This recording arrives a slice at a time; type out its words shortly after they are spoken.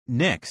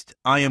Next,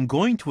 I am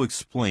going to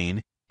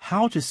explain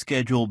how to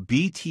schedule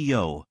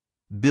BTO,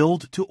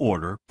 Build to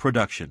Order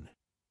production.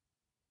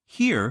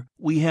 Here,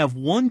 we have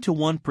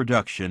one-to-one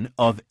production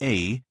of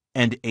A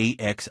and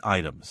AX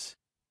items.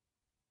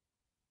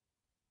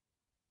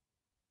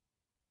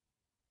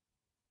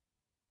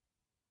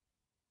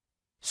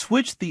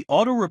 Switch the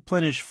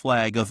auto-replenish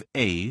flag of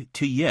A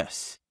to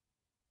Yes,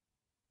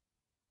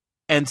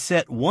 and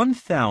set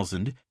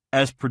 1000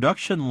 as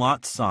production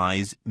lot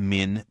size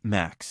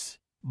min-max.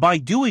 By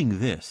doing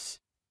this,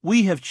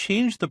 we have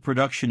changed the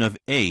production of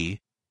A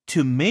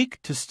to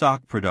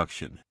make-to-stock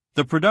production.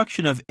 The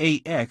production of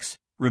AX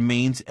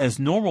remains as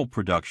normal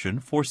production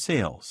for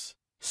sales.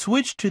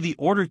 Switch to the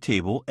order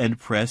table and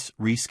press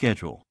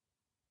Reschedule.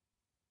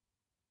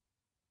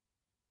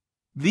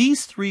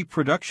 These three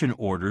production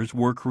orders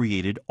were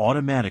created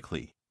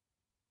automatically.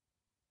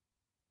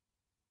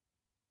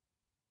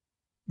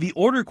 The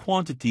order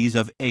quantities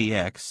of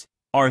AX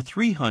are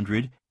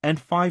 300 and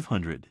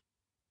 500.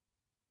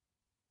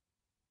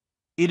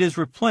 It is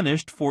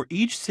replenished for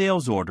each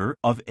sales order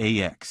of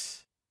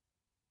AX.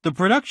 The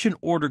production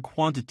order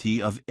quantity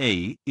of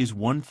A is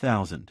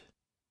 1000.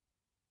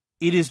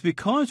 It is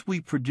because we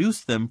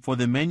produce them for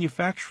the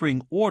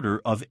manufacturing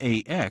order of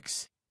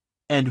AX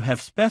and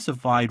have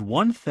specified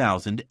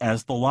 1000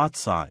 as the lot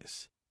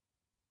size.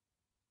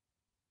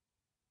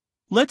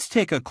 Let's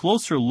take a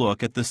closer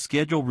look at the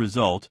schedule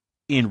result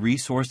in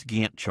Resource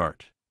Gantt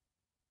chart.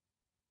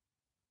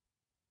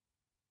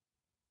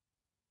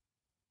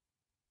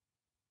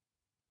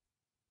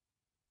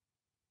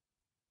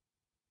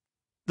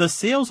 The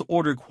sales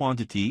order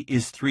quantity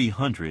is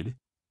 300,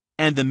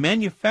 and the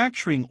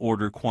manufacturing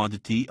order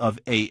quantity of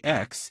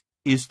AX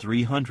is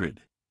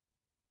 300.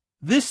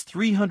 This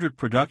 300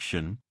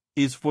 production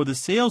is for the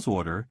sales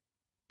order,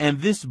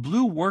 and this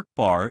blue work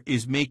bar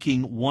is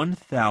making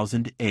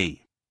 1000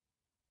 A.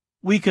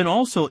 We can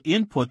also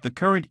input the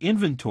current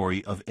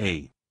inventory of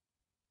A.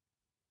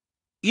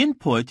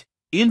 Input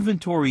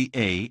inventory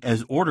A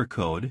as order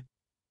code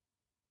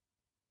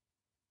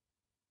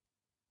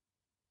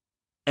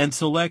and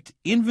select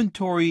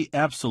Inventory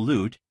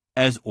Absolute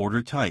as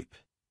order type.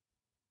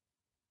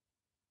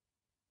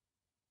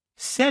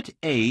 Set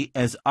A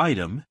as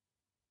item,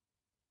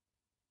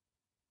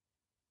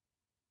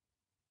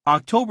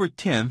 October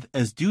 10th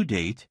as due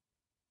date,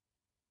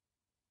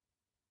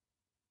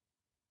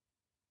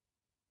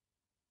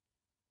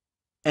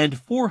 and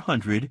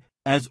 400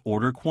 as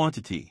order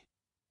quantity.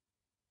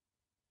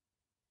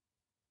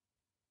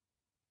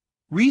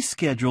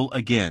 Reschedule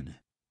again.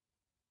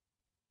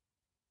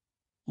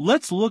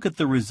 Let's look at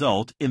the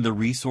result in the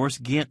Resource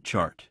Gantt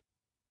chart.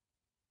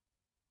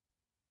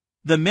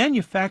 The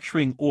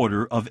manufacturing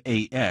order of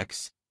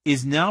AX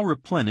is now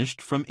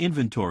replenished from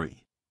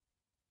inventory.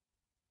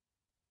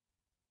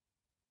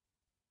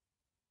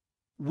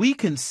 We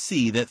can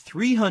see that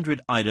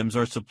 300 items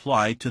are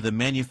supplied to the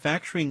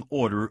manufacturing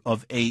order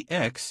of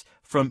AX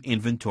from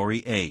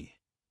inventory A.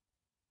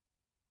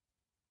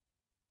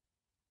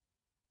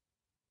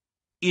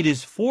 It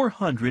is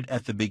 400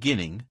 at the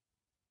beginning,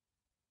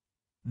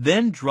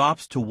 then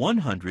drops to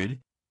 100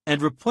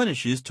 and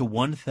replenishes to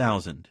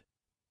 1000.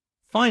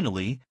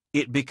 Finally,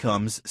 it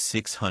becomes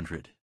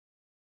 600.